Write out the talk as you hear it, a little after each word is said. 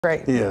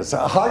Great. Yes,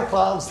 high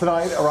clouds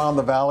tonight around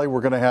the valley.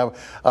 We're going to have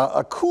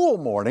a cool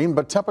morning,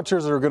 but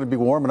temperatures are going to be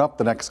warming up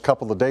the next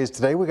couple of days.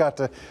 Today we got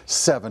to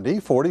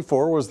 70,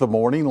 44 was the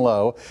morning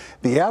low.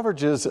 The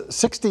average is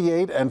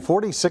 68 and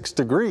 46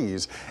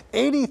 degrees.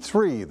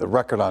 83, the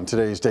record on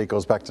today's date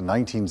goes back to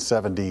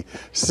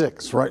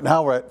 1976. Right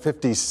now we're at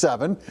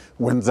 57,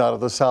 winds out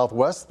of the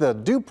southwest. The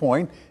dew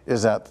point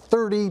is at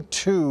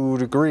 32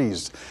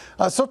 degrees.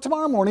 So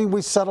tomorrow morning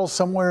we settle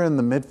somewhere in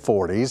the mid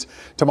 40s.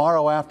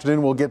 Tomorrow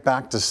afternoon we'll get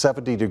back to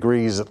 70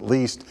 degrees at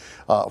least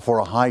for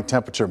a high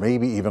temperature,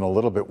 maybe even a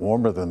little bit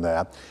warmer than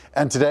that.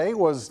 And today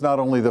was not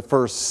only the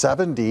first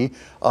 70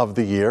 of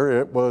the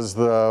year, it was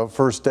the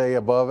first day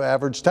above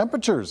average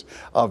temperatures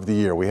of the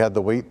year. We had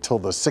to wait till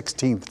the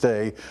 16th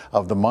day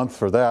of the month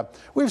for that.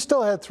 We've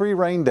still had 3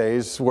 rain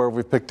days where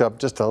we've picked up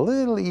just a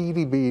little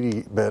itty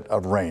bitty bit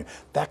of rain.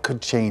 That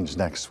could change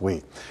next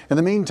week. In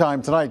the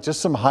meantime, tonight, just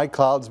some high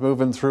clouds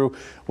moving through.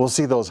 We'll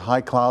see those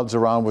high clouds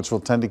around, which will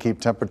tend to keep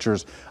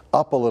temperatures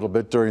up a little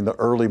bit during the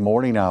early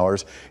morning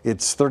hours.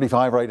 It's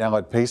 35 right now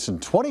at Payson,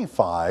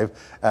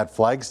 25 at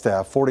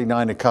Flagstaff,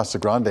 49 at Casa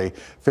Grande,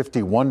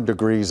 51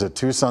 degrees at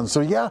Tucson.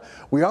 So yeah,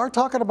 we are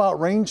talking about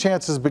rain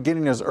chances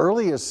beginning as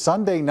early as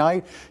Sunday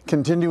night,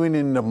 continuing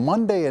into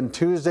Monday and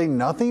Tuesday.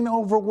 Nothing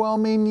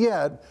overwhelming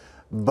yet,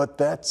 but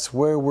that's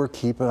where we're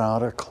keeping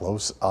out a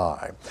close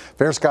eye.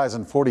 Fair skies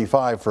in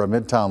 45 for a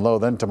midtown low.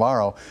 Then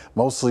tomorrow,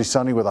 mostly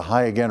sunny with a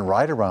high again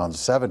right around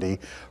 70.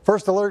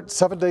 First alert,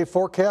 7-day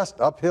forecast,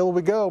 uphill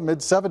we go, mid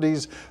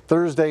 70s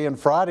Thursday and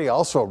Friday.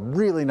 Also a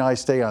really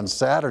nice day on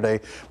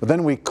Saturday, but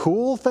then we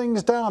cool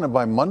things down, and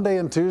by Monday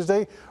and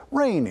Tuesday,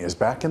 rain is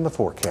back in the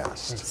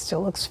forecast.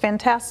 Still looks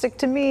fantastic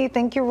to me.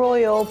 Thank you,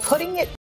 Royal. Putting it